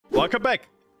Welcome back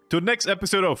to the next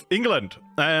episode of England.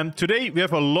 And today we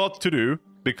have a lot to do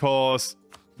because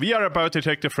we are about to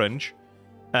attack the French.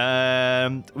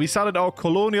 And we started our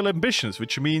colonial ambitions,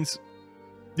 which means,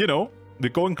 you know, we're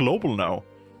going global now.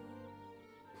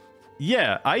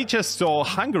 Yeah, I just saw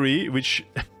Hungary, which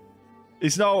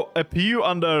is now a PU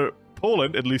under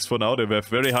Poland, at least for now. They have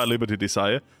very high liberty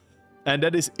desire. And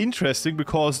that is interesting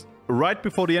because right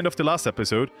before the end of the last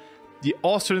episode, the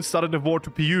Austrians started a war to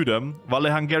PU them, while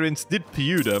the Hungarians did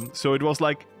PU them. So it was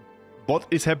like, what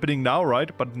is happening now,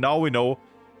 right? But now we know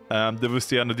they will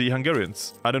stay under the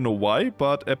Hungarians. I don't know why,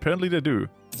 but apparently they do.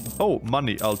 Oh,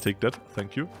 money. I'll take that.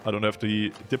 Thank you. I don't have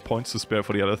the dip points to spare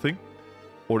for the other thing.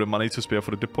 Or the money to spare for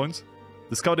the dip points.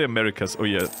 Discover the Americas. Oh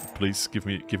yeah, please give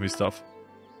me stuff.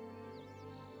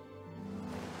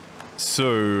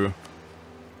 So,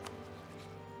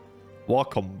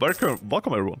 welcome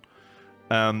everyone.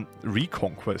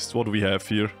 Reconquest. What do we have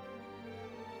here?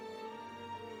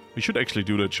 We should actually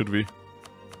do that, should we?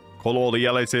 Call all the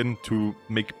allies in to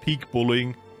make peak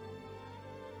bullying.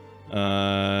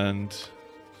 And...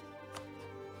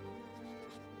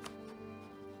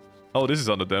 oh, this is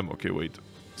under them. Okay, wait.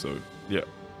 So, yeah.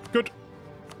 Good.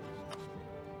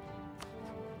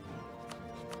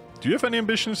 Do you have any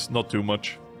ambitions? Not too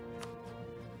much.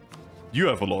 You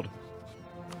have a lot.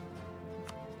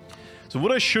 So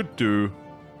what I should do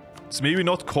is maybe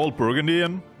not call Burgundy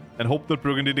in and hope that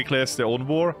Burgundy declares their own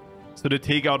war. So they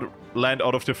take out land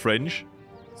out of the French.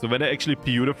 So when they actually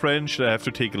PU the French, they have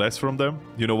to take less from them.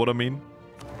 You know what I mean?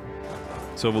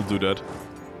 So we'll do that.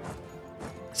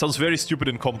 Sounds very stupid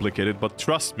and complicated, but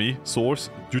trust me, source,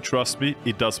 you trust me,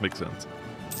 it does make sense.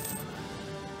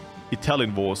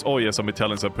 Italian wars. Oh yeah, some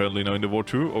Italians apparently now in the war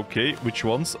too. Okay, which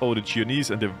ones? Oh, the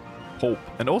Genoese and the Pope.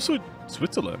 And also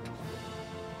Switzerland.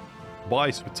 Why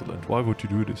Switzerland? Why would you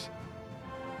do this?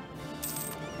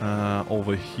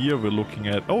 Over here we're looking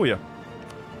at... oh yeah.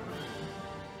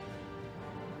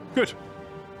 Good.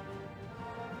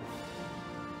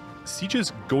 Siege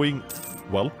is going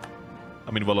well.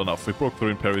 I mean, well enough. We broke through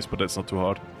in Paris, but that's not too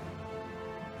hard.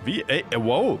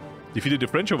 Wow! Defeated the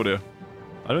French over there.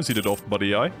 I don't see that often by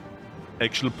the eye.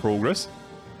 Actual progress.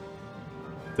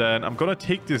 Then I'm gonna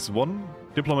take this one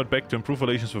diplomat back to improve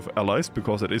relations with allies,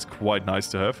 because it is quite nice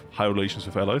to have high relations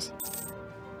with allies.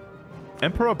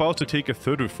 Emperor about to take a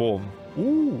third reform.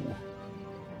 Ooh.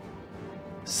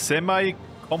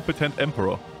 Semi-competent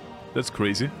emperor. That's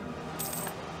crazy.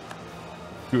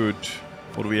 Good.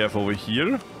 What do we have over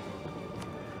here?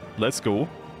 Let's go.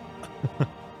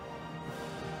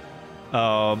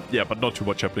 Yeah, but not too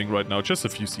much happening right now. Just a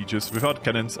few sieges. Without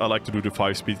cannons, I like to do the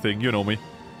 5-speed thing. You know me.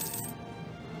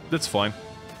 That's fine.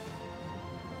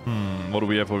 What do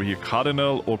we have over here?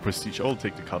 Cardinal or Prestige? I'll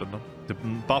take the Cardinal. The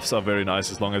buffs are very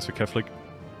nice as long as we're Catholic.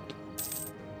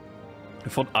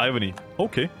 Font Irony.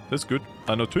 Okay, that's good.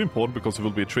 Not too important because it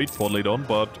will be a trade port later on,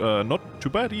 but not too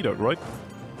bad either, right?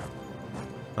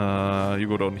 You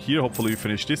go down here. Hopefully we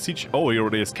finish this siege. Oh, he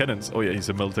already has cannons. Oh yeah, he's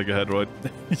a Militech ahead, right?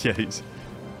 Yeah, he's...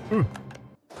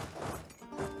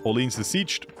 Orleans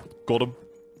besieged. Got him.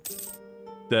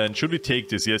 Then should we take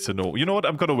this, yes or no? You know what,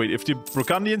 I'm gonna wait. If the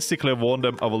Burgundians declare war on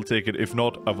them, I will take it. If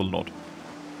not, I will not.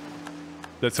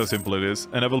 That's how simple it is.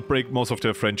 And I will break most of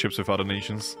their friendships with other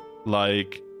nations.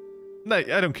 Like... no,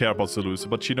 I don't care about Toulouse,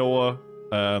 but Genoa,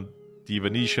 the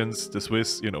Venetians, the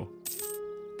Swiss, you know.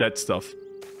 That stuff.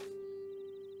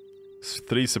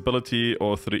 3 stability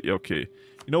or 3... okay.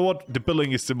 You know what? The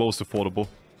billing is the most affordable.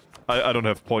 I don't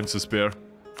have points to spare.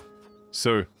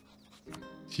 So,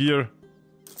 here...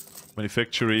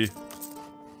 manufactory.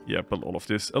 Yeah, build all of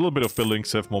this. A little bit of building,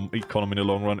 save more economy in the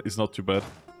long run is not too bad.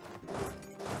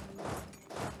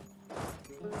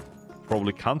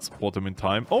 Probably can't support them in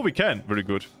time. Oh, we can. Very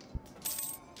good.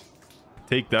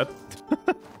 Take that.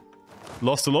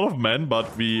 Lost a lot of men, but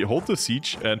we hold the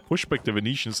siege and push back the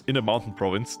Venetians in a mountain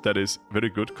province. That is very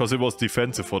good, because it was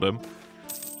defensive for them.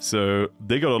 So,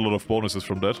 they got a lot of bonuses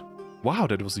from that. Wow,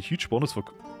 that was a huge bonus for...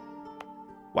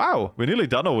 wow, we're nearly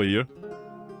done over here.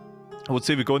 I would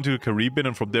say we go into the Caribbean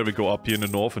and from there we go up here in the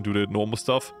north and do the normal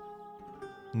stuff.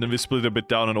 And then we split a bit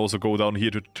down and also go down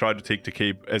here to try to take the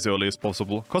Cape as early as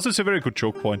possible. Because it's a very good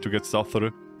choke point to get stuff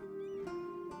through.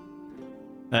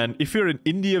 And if we're in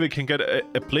India, we can get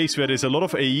a place where there's a lot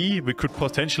of AE. We could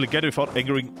potentially get it without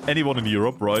angering anyone in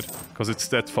Europe, right? Because it's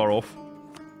that far off.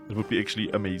 It would be actually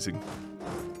amazing.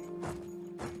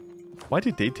 Why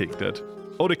did they take that?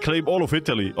 Oh, they claim all of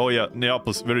Italy. Oh yeah,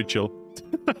 Naples, very chill.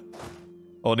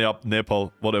 Oh,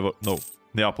 Nepal, whatever. No,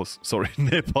 Naples, sorry,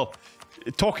 Nepal.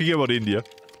 Talking about India.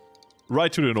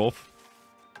 Right to the north.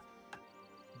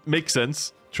 Makes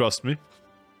sense, trust me.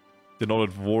 They're not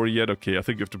at war yet. Okay, I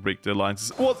think you have to break the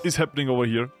alliances. What is happening over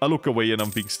here? I look away and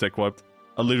I'm being stack wiped.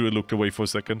 I literally looked away for a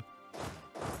second.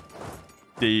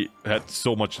 They had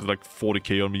so much, like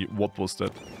 40k on me. What was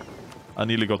that? I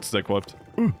nearly got stack wiped.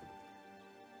 Ooh.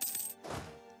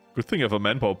 Good thing I have a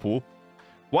manpower pool.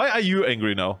 Why are you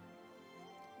angry now?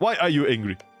 Why are you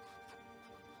angry?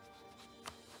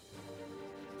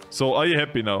 So, are you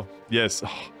happy now? Yes.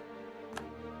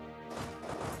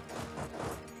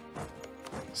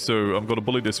 So, I'm gonna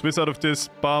bully the Swiss out of this.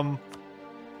 Bam.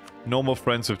 No more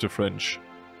friends with the French.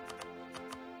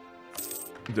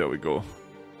 There we go.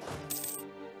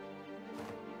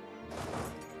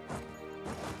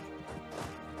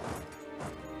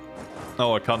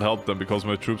 Oh, I can't help them because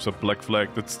my troops are black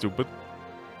flagged. That's stupid.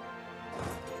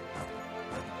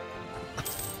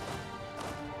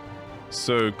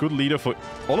 So, good leader for...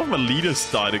 All of my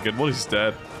leaders died again. What is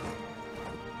that?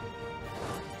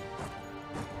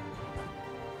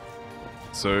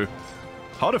 So,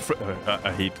 how the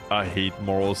I hate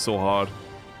morals so hard.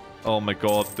 Oh my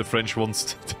god, the French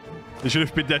ones... They should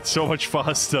have been dead so much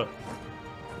faster.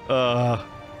 Oh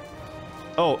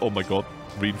my god.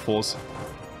 Reinforce.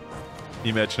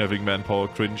 Imagine having manpower,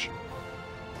 cringe.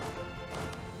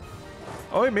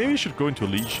 Oh, maybe you should go into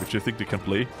Liege if you think they can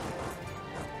play.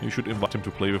 You should invite him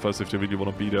to play with us if they really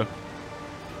want to be there.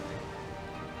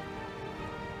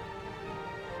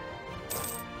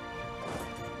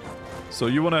 So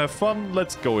you want to have fun?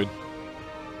 Let's go in.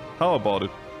 How about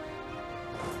it?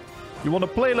 You want to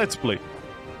play? Let's play.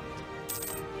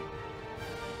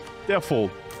 They're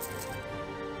full.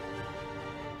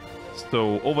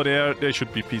 So over there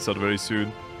should be peace out very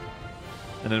soon.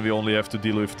 And then we only have to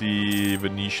deal with the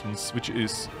Venetians, which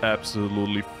is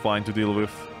absolutely fine to deal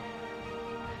with.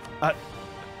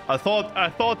 I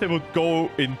thought they would go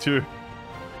into...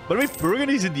 But wait,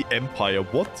 Burgundy's in the Empire,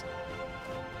 what?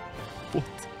 What?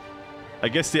 I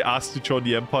guess they asked to join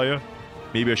the Empire.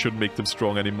 Maybe I shouldn't make them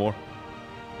strong anymore.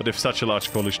 But they have such a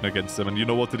large coalition against them. And you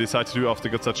know what they decide to do after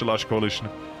they got such a large coalition?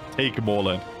 Take more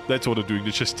land. That's what they're doing.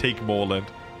 They just take more land.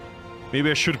 Maybe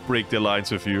I should break the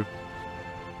alliance with you.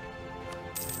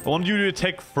 I want you to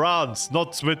attack France,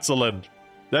 not Switzerland.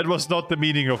 That was not the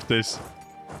meaning of this.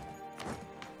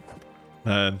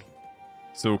 Man.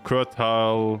 So,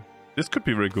 Kurtal. This could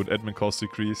be very good. Admin cost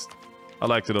decreased. I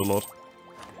liked it a lot.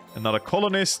 Another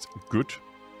colonist. Good.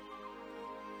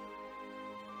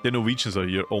 The Norwegians are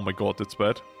here. Oh my god, that's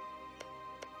bad.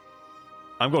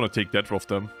 I'm gonna take that off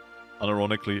them.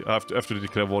 Unironically, I have to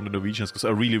declare war on the Norwegians because I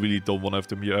really don't want to have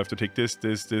them here. I have to take this,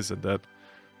 and that.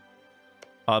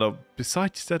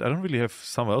 Besides that, I don't really have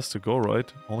somewhere else to go,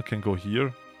 right? Only can go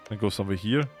here and go somewhere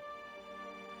here.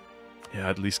 Yeah,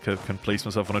 at least can place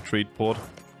myself on a trade port.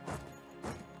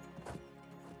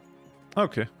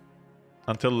 Okay.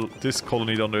 Until this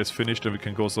colony down there is finished, then we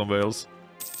can go somewhere else.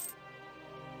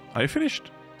 Are you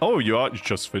finished? Oh, you are. You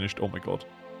just finished. Oh my god.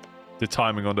 The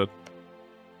timing on that.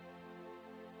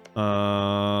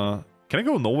 Can I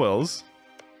go nowhere else?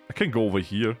 I can go over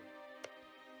here.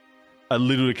 I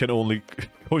literally can only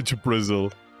go into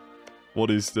Brazil.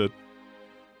 What is that?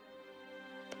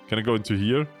 Can I go into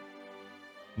here?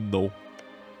 No.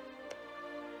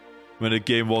 When a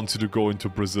game wants you to go into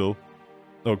Brazil.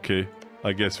 Okay,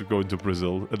 I guess we go into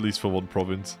Brazil, at least for one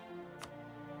province.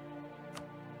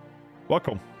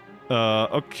 Welcome.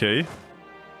 Okay.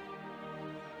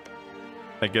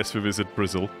 I guess we visit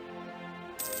Brazil.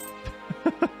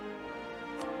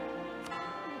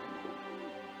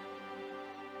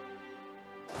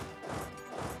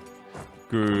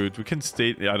 Good. We can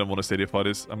stay... Yeah, I don't want to stay there for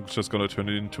this. I'm just gonna turn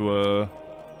it into a...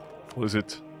 What is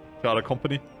it? Charter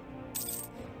company.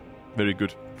 Very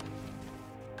good.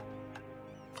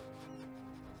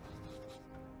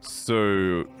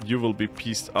 So, you will be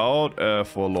pieced out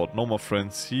for a lot. No more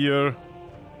friends here.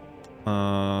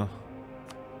 What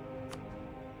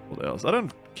else? I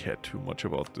don't care too much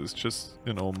about this. Just,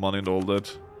 you know, money and all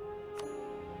that.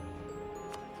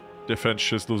 The French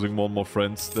just losing more and more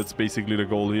friends. That's basically the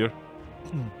goal here.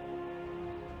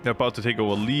 They're about to take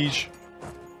over Liege.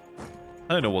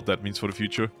 I don't know what that means for the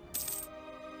future.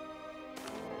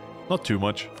 Not too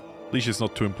much. Liege is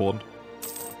not too important.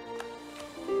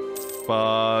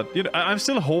 But, you know, I'm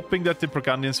still hoping that the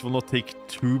Burgundians will not take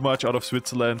too much out of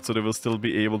Switzerland, so they will still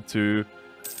be able to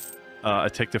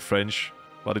attack the French.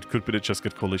 But it could be they just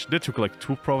get coalition. They took like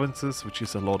 2 provinces, which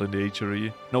is a lot in the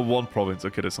HRE. No, 1 province.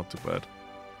 Okay, that's not too bad.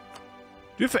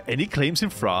 Do you have any claims in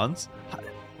France?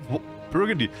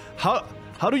 Burgundy, how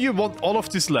do you want all of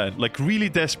this land, like really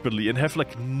desperately, and have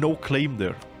like no claim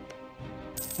there?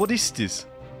 What is this?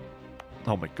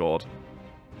 Oh my god.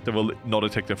 They will not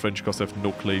attack the French because they have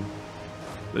no claim.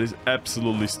 That is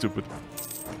absolutely stupid.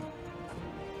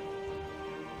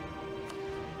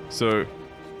 So,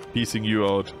 piecing you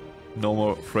out. No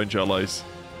more French allies.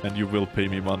 And you will pay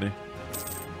me money.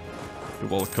 You're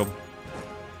welcome.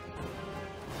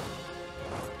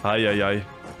 Aye, aye, aye.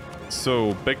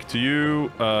 So, back to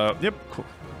you. Yep,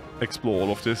 explore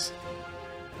all of this.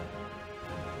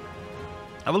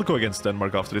 I will go against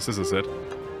Denmark after this, as I said.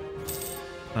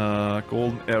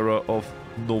 Golden era of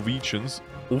Norwegians.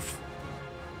 Oof.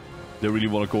 They really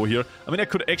want to go here. I mean, I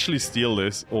could actually steal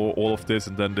this, or all of this,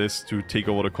 and then this to take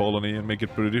over the colony and make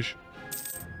it British.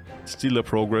 Steal their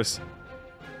progress.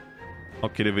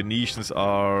 Okay, the Venetians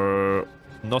are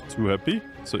not too happy.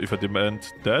 So if I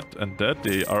demand that and that,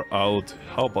 they are out.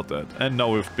 How about that? And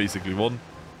now we've basically won.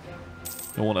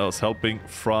 No one else helping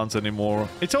France anymore.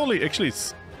 It's only, actually,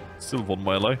 it's still one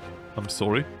more ally. I'm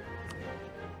sorry.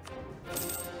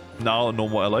 Now, no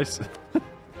more allies.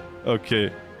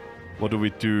 Okay. What do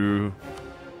we do?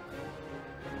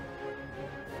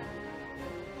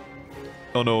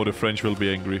 Oh no, the French will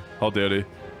be angry. How dare they?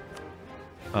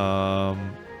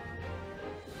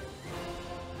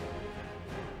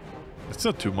 It's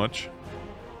not too much.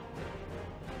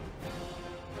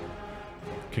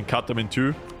 Can cut them in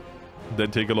two. Then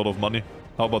take a lot of money.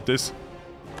 How about this?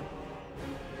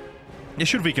 You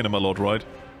should weaken them a lot, right?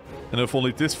 And if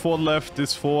only this fort left,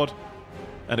 this fort,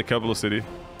 and a capital city.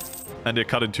 And they're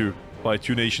cut in two by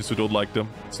two nations who don't like them.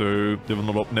 So they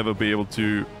will never be able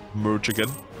to merge again.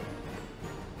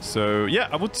 So yeah,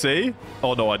 I would say...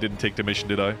 Oh no, I didn't take the mission,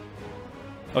 did I?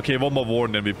 Okay, one more war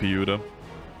and then we PU them.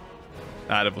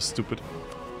 Ah, that was stupid.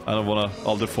 I don't wanna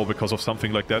Alder 4 because of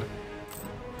something like that.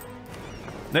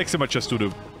 Next time I just do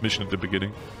the mission at the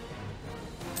beginning.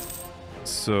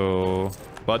 So...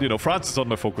 But you know, France is not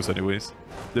my focus anyways.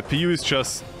 The PU is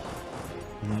just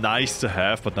nice to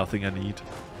have, but nothing I need.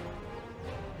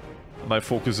 My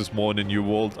focus is more in the New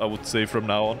World, I would say, from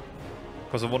now on.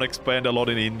 Because I want to expand a lot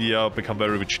in India, become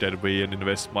very rich that way, and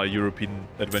invest my European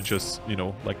adventures, you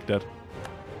know, like that.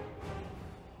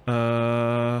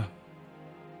 Oh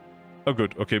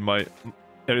good, okay,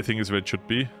 everything is where it should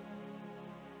be.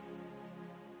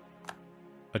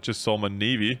 I just saw my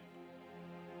navy.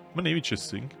 My navy just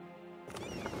sink.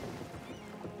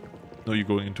 No, you're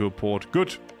going into a port.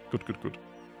 Good. Good, good, good.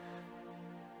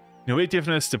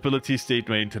 Innovativeness, stability, state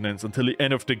maintenance until the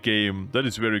end of the game. That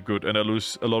is very good. And I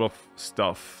lose a lot of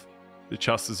stuff. The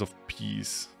justice of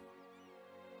peace.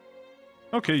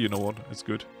 Okay, you know what? It's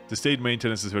good. The state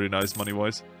maintenance is very nice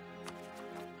money-wise.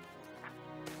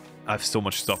 I have so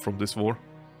much stuff from this war.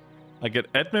 I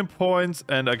get admin points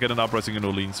and I get an uprising in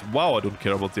Orleans. Wow, I don't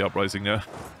care about the uprising there.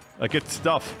 I get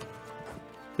stuff.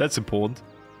 That's important.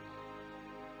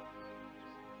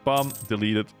 Bam,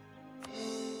 delete it.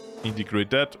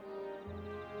 Integrate that.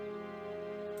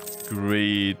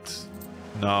 Great.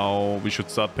 Now we should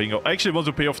start paying off. I actually want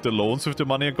to pay off the loans with the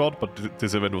money I got, but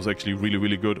this event was actually really,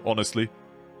 really good, honestly.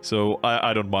 So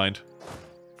I don't mind.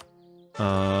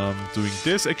 Doing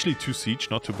this. Actually, 2 siege,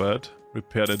 not too bad.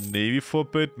 Repair the navy for a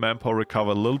bit. Manpower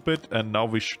recover a little bit. And now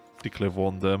we should declare war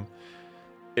on them.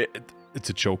 It's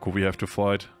a joke who we have to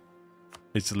fight.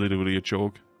 It's literally a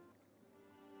joke.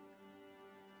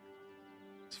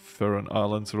 Faroe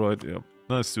Islands, right? Yeah.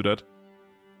 Let's do that.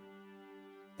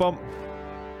 Bum.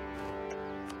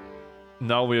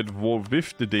 Now we're at war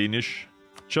with the Danish.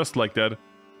 Just like that.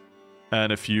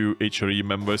 And a few HRE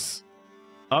members.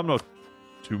 I'm not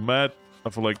too mad. I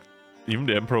feel like even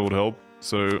the Emperor would help.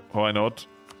 So why not?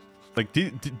 Like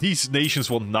these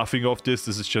nations want nothing of this.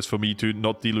 This is just for me to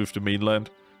not deal with the mainland.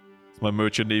 It's my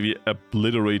merchant navy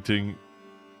obliterating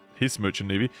his merchant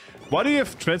navy. Why do you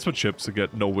have transport ships again?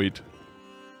 No, wait.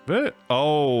 Where?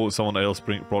 Oh, someone else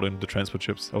brought in the transport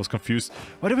ships. I was confused.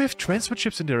 Why do we have transport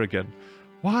ships in there again?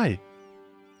 Why?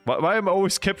 Why am I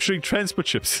always capturing transport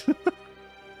ships?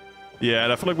 Yeah,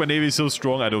 and I feel like my navy is so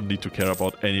strong, I don't need to care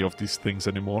about any of these things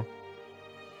anymore.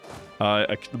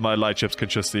 My light ships can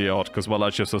just stay out, because my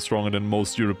light ships are stronger than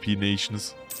most European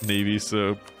nations' navies,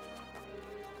 so...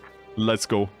 Let's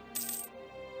go.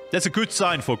 That's a good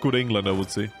sign for good England, I would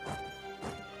say.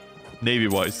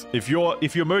 Navy-wise. If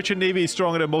your merchant navy is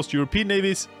stronger than most European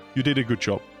navies, you did a good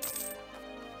job.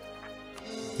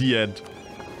 The end.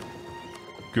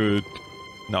 Good.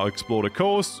 Now explore the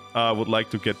coast. I would like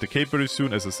to get the Cape very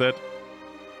soon, as I said.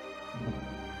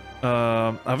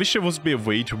 I wish there would be a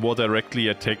way to more directly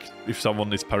attack if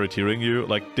someone is pirateering you.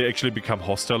 Like, they actually become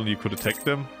hostile and you could attack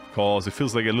them. Because it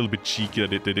feels like a little bit cheeky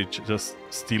that they just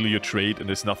steal your trade and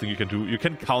there's nothing you can do. You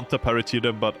can counter pirateer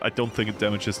them, but I don't think it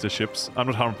damages the ships. I'm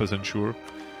not 100% sure.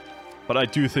 But I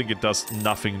do think it does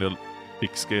nothing in a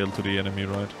big scale to the enemy,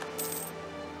 right?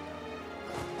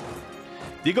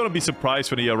 They're gonna be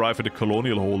surprised when they arrive at the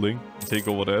Colonial holding and take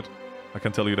over that. I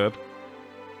can tell you that.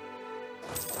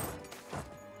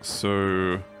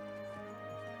 So...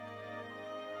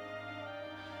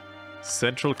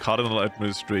 Central Cardinal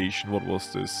Administration, what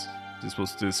was this? This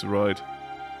was this, right?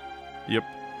 Yep.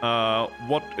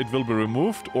 What, it will be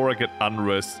removed, or I get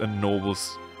unrest and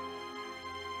nobles?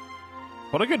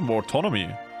 But I get more autonomy.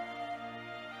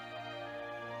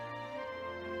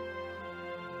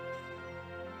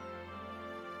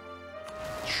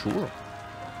 Sure.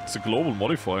 It's a global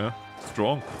modifier.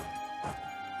 Strong.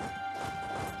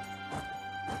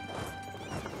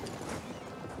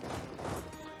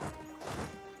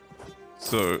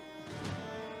 So,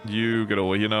 you get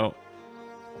over here now.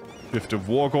 We have the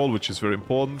war goal, which is very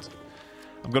important.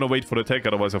 I'm gonna wait for the attack,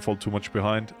 otherwise I fall too much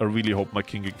behind. I really hope my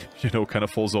king, you know, kind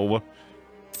of falls over.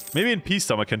 Maybe in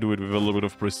peacetime I can do it with a little bit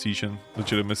of prestige and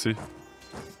legitimacy.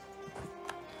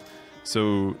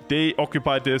 So, they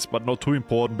occupied this, but not too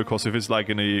important, because if it's like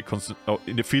in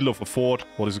the field of a fort,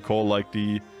 what is it called, like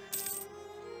the...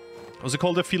 What's it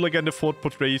called, the field again the fort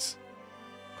portrays?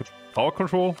 Power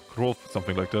control? Control,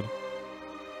 something like that.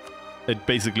 It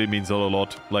basically means a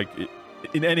lot. Like,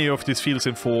 in any of these fields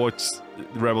and forts,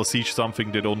 rebel siege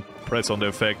something, they don't press on the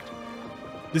effect.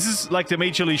 This is like the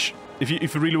major leash. If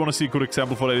you really want to see a good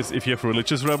example for that is if you have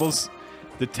religious rebels,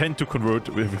 they tend to convert,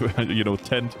 you know,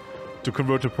 tend to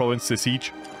convert the province to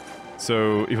siege.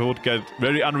 So if I would get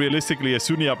very unrealistically a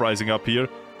Sunni uprising up here,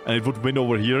 and it would win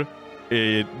over here,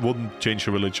 it wouldn't change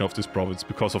the religion of this province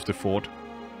because of the fort.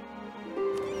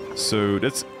 So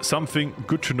that's something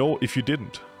good to know if you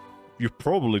didn't. You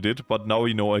probably did, but now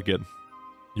you know again.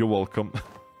 You're welcome.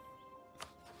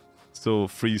 So,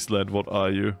 Friesland, what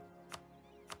are you?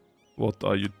 What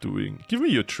are you doing? Give me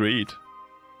your trade.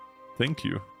 Thank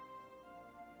you.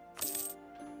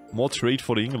 More trade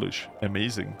for the English.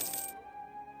 Amazing.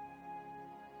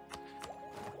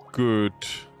 Good.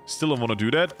 Still don't want to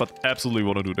do that, but absolutely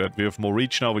want to do that. We have more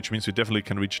reach now, which means we definitely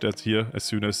can reach that here as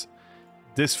soon as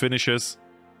this finishes.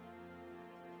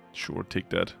 Sure, take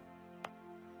that.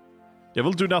 Yeah,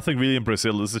 we'll do nothing really in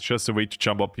Brazil. This is just a way to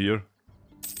jump up here.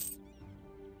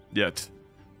 Yet.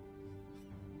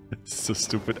 It's so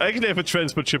stupid. I actually have a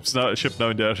transport ship now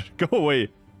in there. Go away.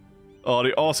 Oh,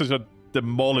 the Austrians are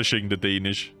demolishing the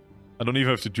Danish. I don't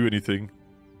even have to do anything.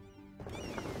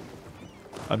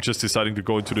 I'm just deciding to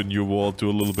go into the new wall, do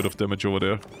a little bit of damage over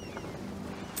there.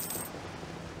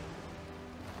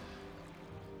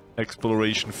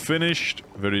 Exploration finished.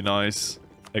 Very nice.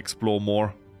 Explore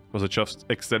more. Because I just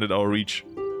extended our reach.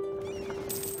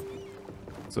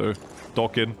 So,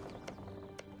 dock in.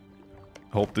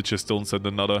 Hope they just don't send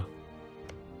another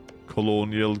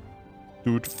colonial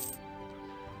dude.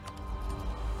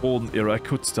 Golden era, I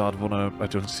could start one. I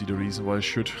don't see the reason why I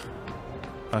should.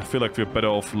 I feel like we're better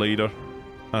off later.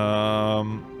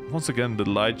 Once again, the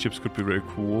light ships could be very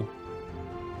cool.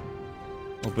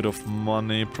 A bit of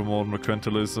money, promote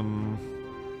mercantilism.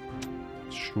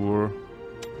 Sure.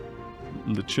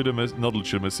 Legitimacy, not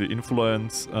legitimacy,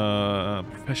 influence,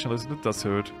 professionalism, that does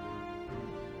hurt.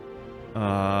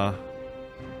 I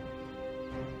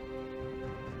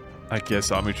guess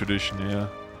army tradition, yeah.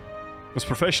 Because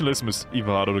professionalism is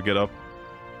even harder to get up.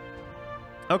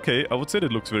 Okay, I would say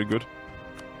that looks very good.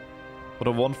 What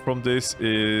I want from this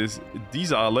is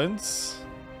these islands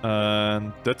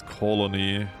and that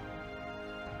colony.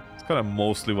 It's kind of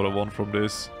mostly what I want from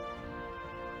this.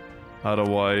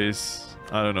 Otherwise,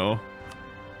 I don't know.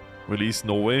 Release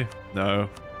Norway? No.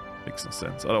 Makes no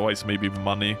sense. Otherwise, maybe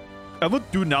money. I would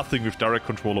do nothing with direct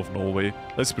control of Norway.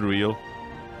 Let's be real.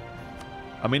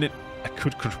 I mean, I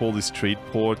could control these trade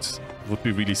ports. It would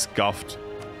be really scuffed.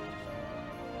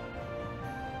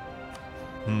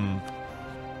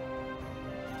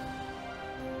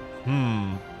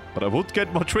 But I would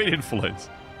get more trade influence.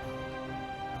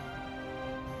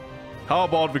 How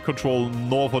about we control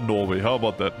northern Norway? How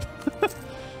about that?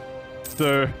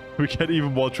 So we get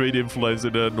even more trade influence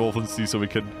in the northern sea, so we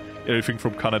can... Everything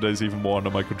from Canada is even more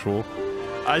under my control.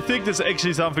 I think that's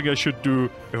actually something I should do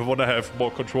if I want to have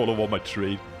more control over my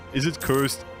trade. Is it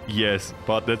cursed? Yes,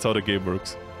 but that's how the game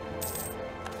works.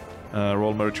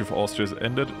 Royal marriage with Austria has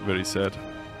ended. Very sad.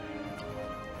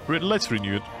 Let's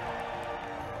renew it.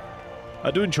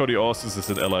 I do enjoy the Austrians as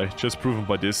an ally, just proven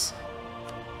by this.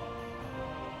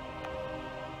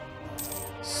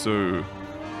 So...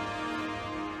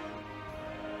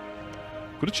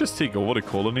 Could it just take over the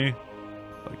colony?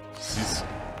 Like, cease...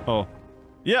 Oh.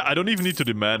 Yeah, I don't even need to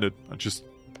demand it. I just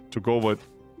took over it.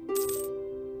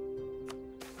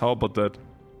 How about that?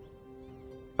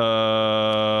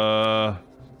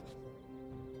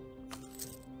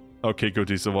 Okay, good,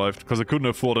 he survived. Because I couldn't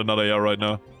afford another year right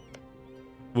now.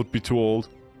 Would be too old.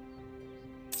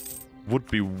 Would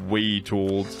be way too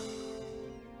old.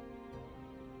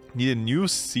 Need a new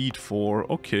seat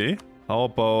for... Okay. How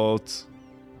about...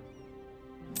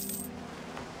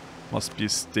 Must be a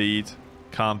state.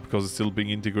 Can't because it's still being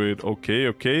integrated. Okay,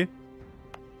 okay.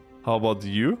 How about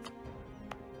you?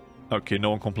 Okay, no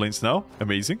one complains now.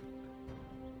 Amazing.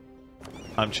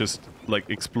 I'm just, like,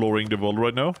 exploring the world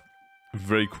right now.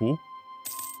 Very cool.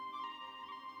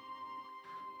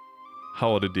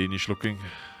 How are the Danish looking?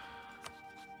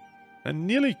 And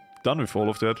nearly done with all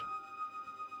of that.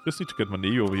 Just need to get my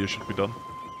navy over here, should be done.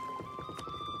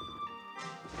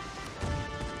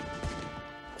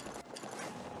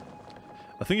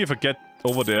 I think if I get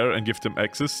over there and give them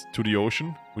access to the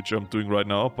ocean, which I'm doing right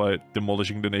now by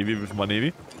demolishing the navy with my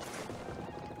navy.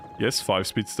 Yes,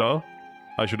 5-speed style.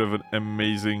 I should have an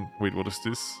amazing... Wait, what is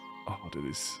this? Oh, what it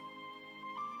is.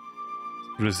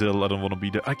 Brazil, I don't want to be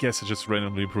there. I guess I just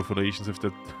randomly improve relations with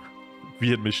that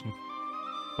weird mission.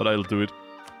 But I'll do it.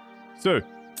 So,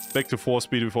 back to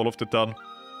 4-speed with all of that done.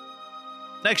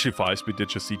 Actually 5-speed, they're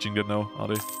just sieging that now, are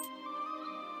they?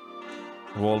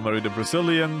 We'll all marry the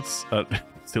Brazilians.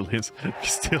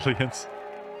 Castilians.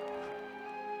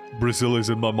 Brazil is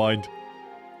in my mind.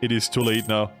 It is too late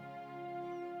now.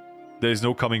 There is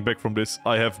no coming back from this.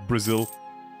 I have Brazil.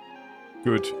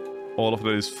 Good. All of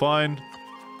that is fine.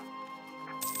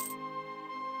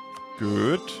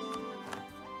 Good.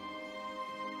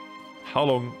 How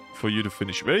long for you to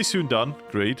finish? Very soon done.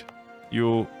 Great.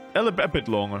 You... A bit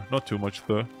longer. Not too much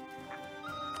though.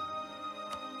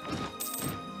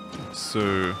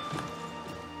 So...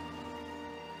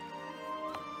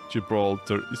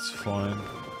 Gibraltar is fine.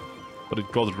 But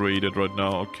it got raided right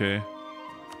now, okay.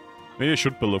 Maybe I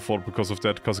should build a fort because of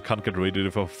that, because I can't get raided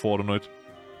if I have a fort on it.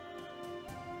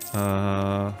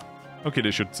 Okay,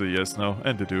 they should say yes now,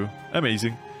 and they do.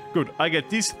 Amazing. Good, I get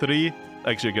these 3.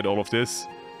 Actually, I get all of this.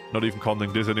 Not even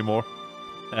counting this anymore.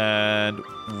 And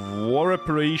war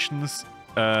reparations.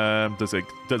 That's it.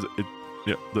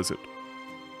 Yeah, that's it.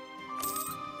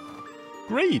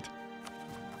 Great!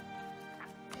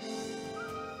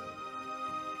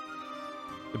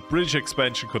 The British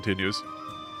expansion continues.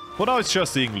 For now it's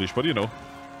just the English, but you know.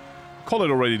 Call it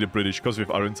already the British, because we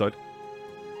have Ironside.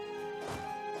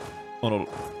 Oh no.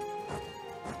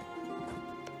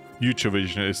 Future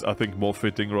vision is, I think, more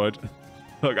fitting, right?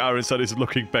 Like, Ironside is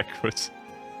looking backwards.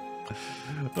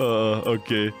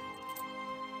 Okay.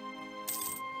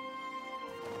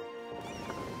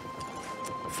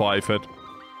 5 head.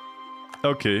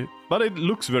 Okay, but it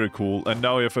looks very cool. And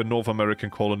now we have a North American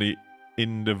colony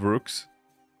in the works.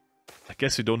 I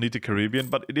guess we don't need the Caribbean,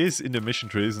 but it is in the mission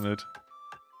tree, isn't it?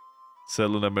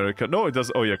 Settle in America. No, it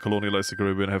does. Oh yeah, colonialize the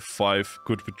Caribbean. Have 5.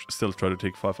 Good, we still try to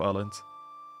take 5 islands.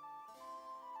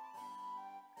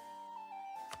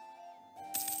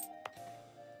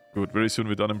 Good, very soon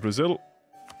we're done in Brazil.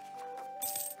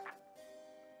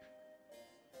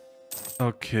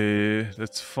 Okay,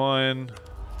 that's fine.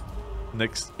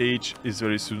 Next age is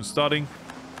very soon starting.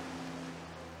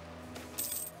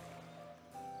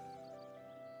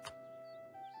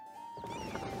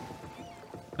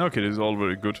 Okay, this is all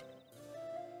very good.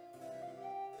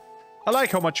 I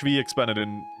like how much we expanded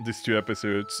in these 2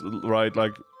 episodes, right?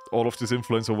 Like, all of this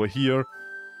influence over here,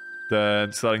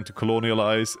 then starting to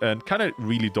colonialize, and kind of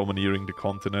really domineering the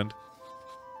continent.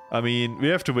 I mean, we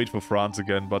have to wait for France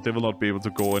again, but they will not be able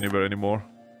to go anywhere anymore.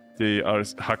 They are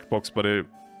hackboxed, but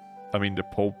I mean, the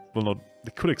Pope will not...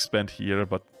 They could expand here,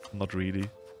 but not really.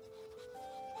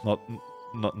 Not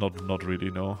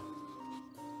really, no.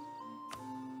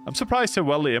 I'm surprised how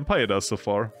well the Empire does so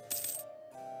far.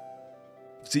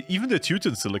 See, even the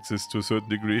Teutons still exist to a certain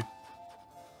degree.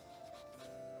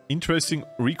 Interesting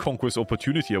reconquest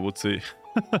opportunity, I would say.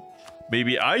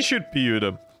 Maybe I should PU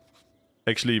them.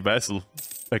 Actually, vassal.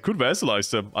 I could vassalize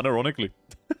them, unironically.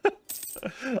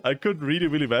 I could really,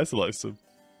 really vassalize them.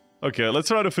 Okay, let's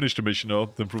try to finish the mission now.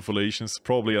 To improve relations.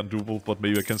 Probably undoable, but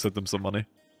maybe I can send them some money.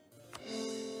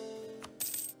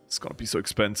 It's gonna be so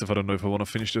expensive, I don't know if I want to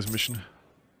finish this mission.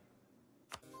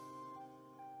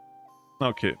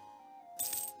 Okay.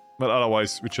 But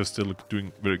otherwise, we're just still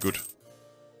doing very good.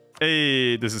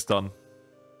 Hey, this is done.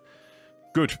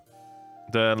 Good.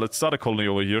 Then let's start a colony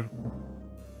over here.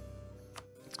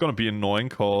 It's gonna be annoying,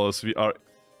 because we are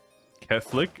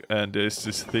Catholic, and there's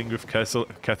this thing with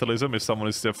Catholicism. If someone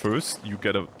is there first, you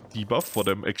get a debuff for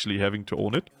them actually having to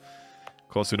own it.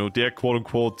 Because, you know, they're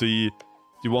quote-unquote the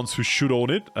ones who should own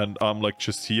it, and I'm like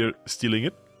just here stealing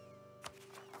it.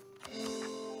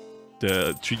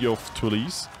 The Treaty of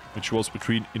Toulouse, which was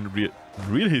between, in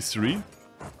real history,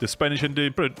 the Spanish and the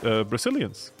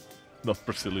Brazilians. Not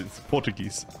Brazilians,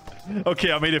 Portuguese.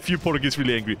 Okay, I made a few Portuguese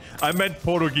really angry. I meant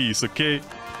Portuguese, okay?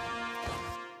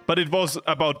 But it was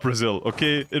about Brazil,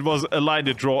 okay? It was a line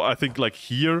to draw, I think, like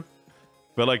here.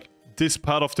 Where, like, this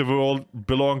part of the world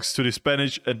belongs to the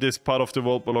Spanish and this part of the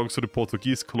world belongs to the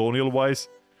Portuguese, colonial-wise.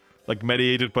 Like,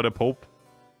 mediated by the Pope.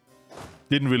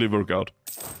 Didn't really work out.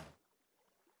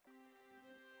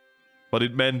 But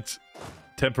it meant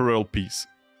temporal peace.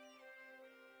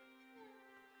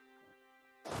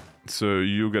 So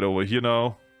you get over here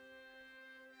now.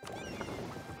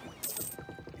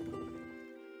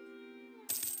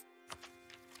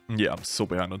 Yeah, I'm so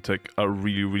behind on tech. I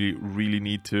really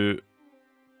need to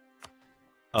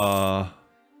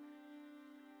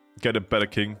get a better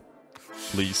king.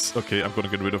 Please. Okay, I'm gonna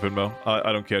get rid of him now.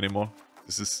 I don't care anymore.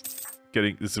 This is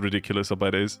ridiculous how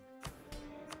bad it is.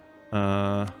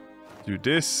 Do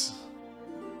this.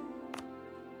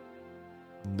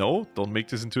 No, don't make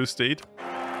this into a state.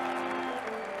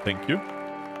 Thank you.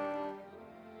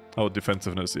 Oh,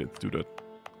 defensiveness, yeah, do that.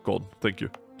 Gone, thank you.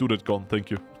 Do that, gone, thank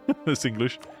you. That's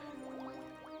English.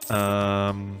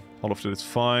 All of that is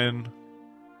fine.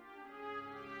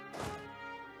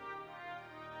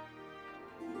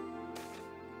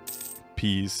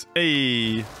 Peace.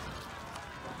 Hey!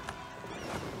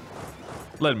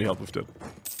 Let me help with that.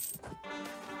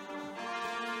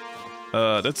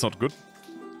 That's not good.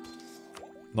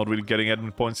 Not really getting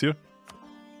admin points here.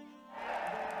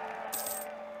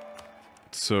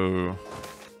 So...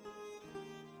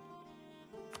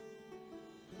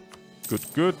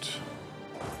 Good.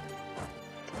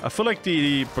 I feel like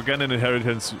the Burgundian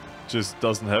inheritance just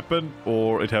doesn't happen,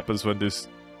 or it happens when this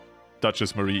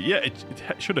Duchess Marie... Yeah, it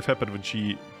should have happened when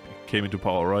she came into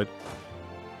power, right?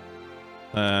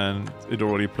 And it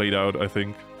already played out, I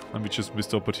think. And we just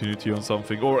missed the opportunity on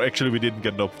something. Or actually we didn't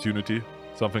get an opportunity.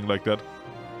 Something like that.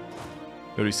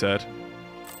 Very sad.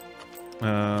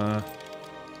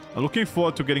 I'm looking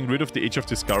forward to getting rid of the Age of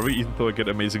Discovery, even though I get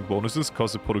amazing bonuses,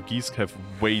 because the Portuguese have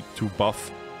way too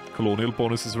buff colonial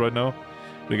bonuses right now.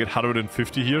 They get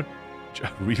 150 here, which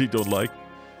I really don't like.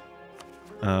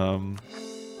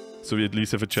 So we at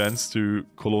least have a chance to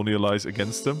colonialize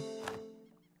against them.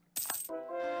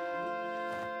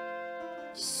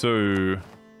 So,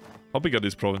 how big are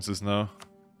these provinces now?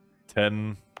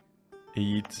 10,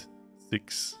 8,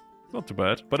 6. Not too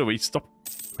bad. By the way, stop.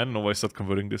 I don't know why I stopped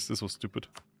converting this. This was stupid.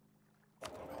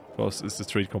 Because it's a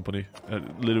trade company.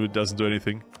 It literally doesn't do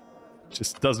anything.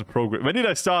 Just doesn't progress. When did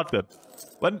I start that?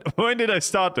 When did I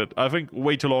start that? I think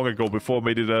way too long ago, before I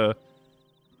made it a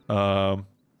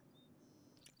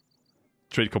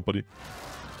trade company.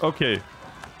 Okay.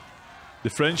 The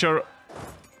French are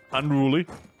unruly,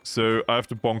 so I have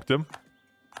to bonk them.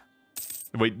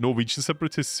 Wait, Norwegian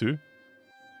separatists too?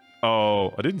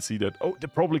 Oh, I didn't see that. Oh, they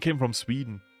probably came from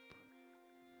Sweden.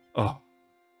 Oh,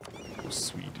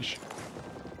 Swedish.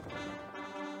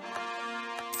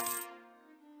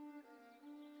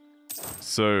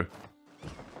 So,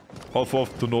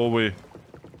 off to Norway.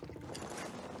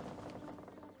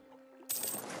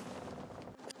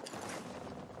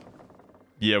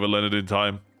 Yeah, we landed in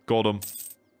time. Got him.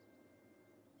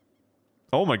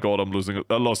 Oh my god, I'm losing it.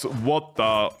 I lost. What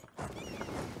the?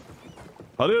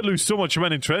 How did I lose so much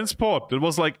money in transport? It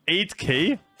was like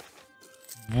 8k?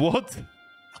 What?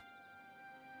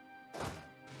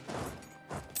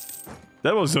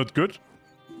 That was not good.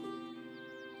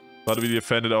 But we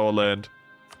defended our land.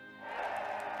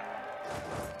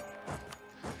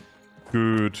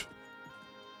 Good.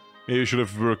 Maybe you should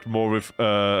have worked more with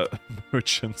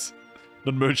merchants.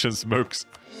 Not merchants, mercs.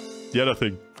 The other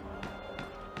thing.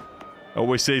 I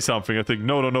always say something, I think,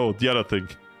 no, the other thing.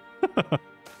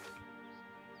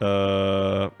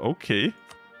 Okay.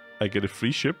 I get a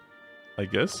free ship, I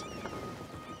guess.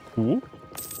 Cool.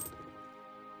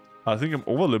 I think I'm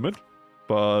over limit,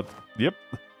 but yep.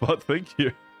 But thank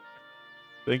you.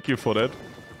 Thank you for that.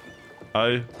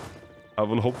 I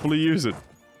will hopefully use it.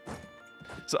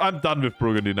 So I'm done with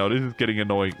Burgundy now. This is getting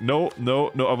annoying. No,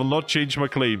 I will not change my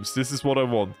claims. This is what I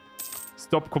want.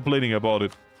 Stop complaining about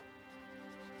it.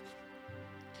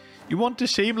 You want the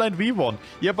same land we want.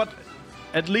 Yeah, but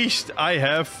at least I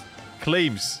have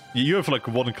claims. You have like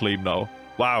one claim now.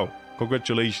 Wow.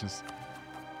 Congratulations.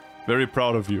 Very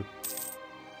proud of you.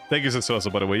 Thank you, Successor,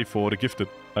 by the way, for the gifted.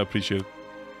 I appreciate it.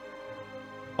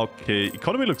 Okay,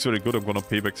 economy looks very good. I'm gonna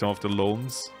pay back some of the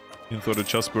loans. Into the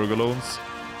Chasburger loans.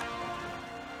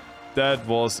 That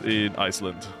was in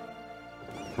Iceland.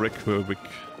 Reykjavik.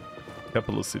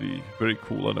 Capital city. Very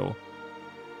cool, I know.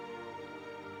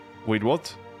 Wait,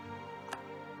 what?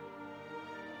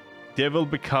 They will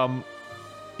become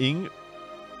Where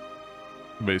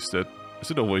is that?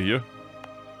 Is it over here?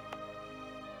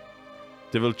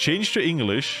 They will change to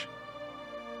English.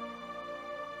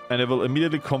 And they will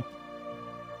immediately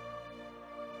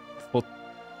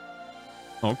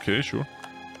Okay, sure.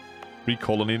 Free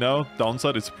colony now.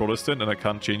 Downside, it's Protestant, and I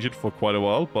can't change it for quite a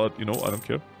while, but, you know, I don't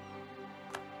care.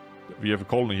 We have a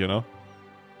colony here now.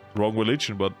 Wrong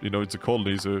religion, but, you know, it's a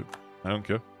colony, so I don't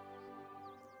care.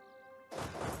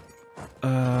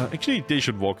 Actually, they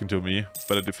should walk into me.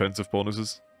 Better defensive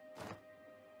bonuses.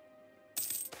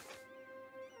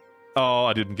 Oh,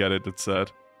 I didn't get it. That's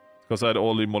sad. Because I had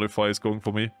all the modifiers going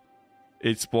for me.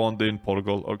 It spawned in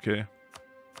Portugal. Okay.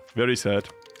 Very sad.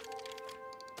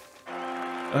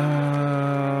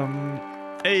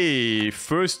 Hey,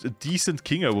 first decent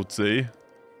king, I would say.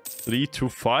 3 to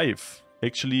 5.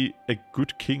 Actually, a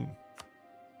good king.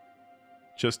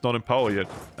 Just not in power yet.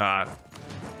 Ah,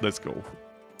 let's go.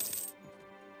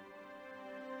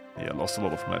 Yeah, lost a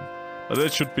lot of men.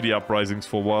 That should be the uprisings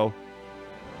for a while.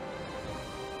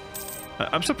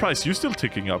 I'm surprised you're still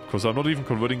ticking up, because I'm not even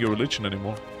converting your religion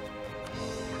anymore.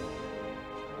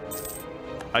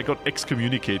 I got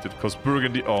excommunicated, because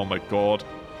Burgundy... Oh my god.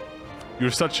 You're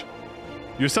such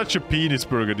a penis,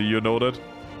 Burgundy, you know that?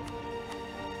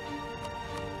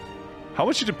 How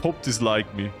much did the Pope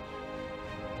dislike me?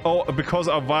 Oh, because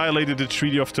I violated the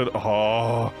Treaty of...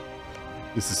 Oh,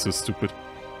 this is so stupid.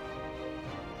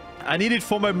 I need it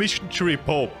for my mission tree,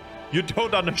 Pope. You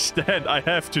don't understand. I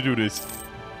have to do this.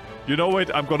 You know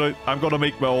what? I'm gonna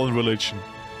make my own religion.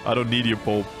 I don't need you,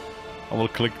 Pope. I will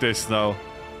click this now.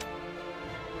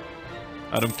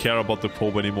 I don't care about the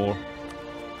Pope anymore.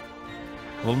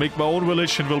 I will make my own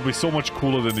religion. Will be so much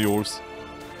cooler than yours.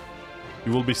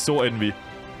 You will be so envy.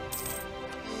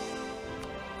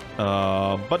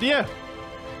 But yeah.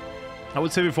 I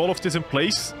would say with all of this in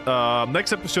place,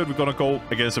 next episode we're gonna go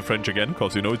against the French again,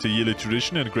 because, you know, it's a yearly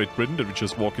tradition in Great Britain that we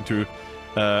just walk into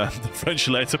the French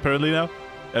lands apparently now.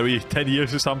 Every 10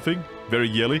 years or something. Very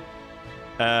yearly.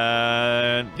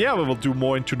 And yeah, we will do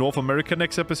more into North America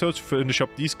next episode, finish up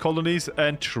these colonies,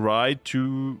 and try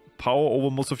to power over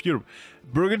most of Europe.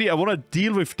 Burgundy, I want to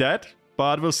deal with that,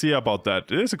 but we'll see about that.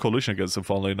 There's a coalition against them,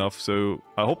 funnily enough, so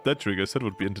I hope that triggers. That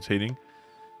would be entertaining.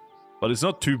 But it's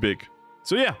not too big.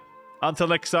 So yeah, until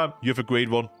next time, you have a great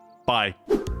one. Bye.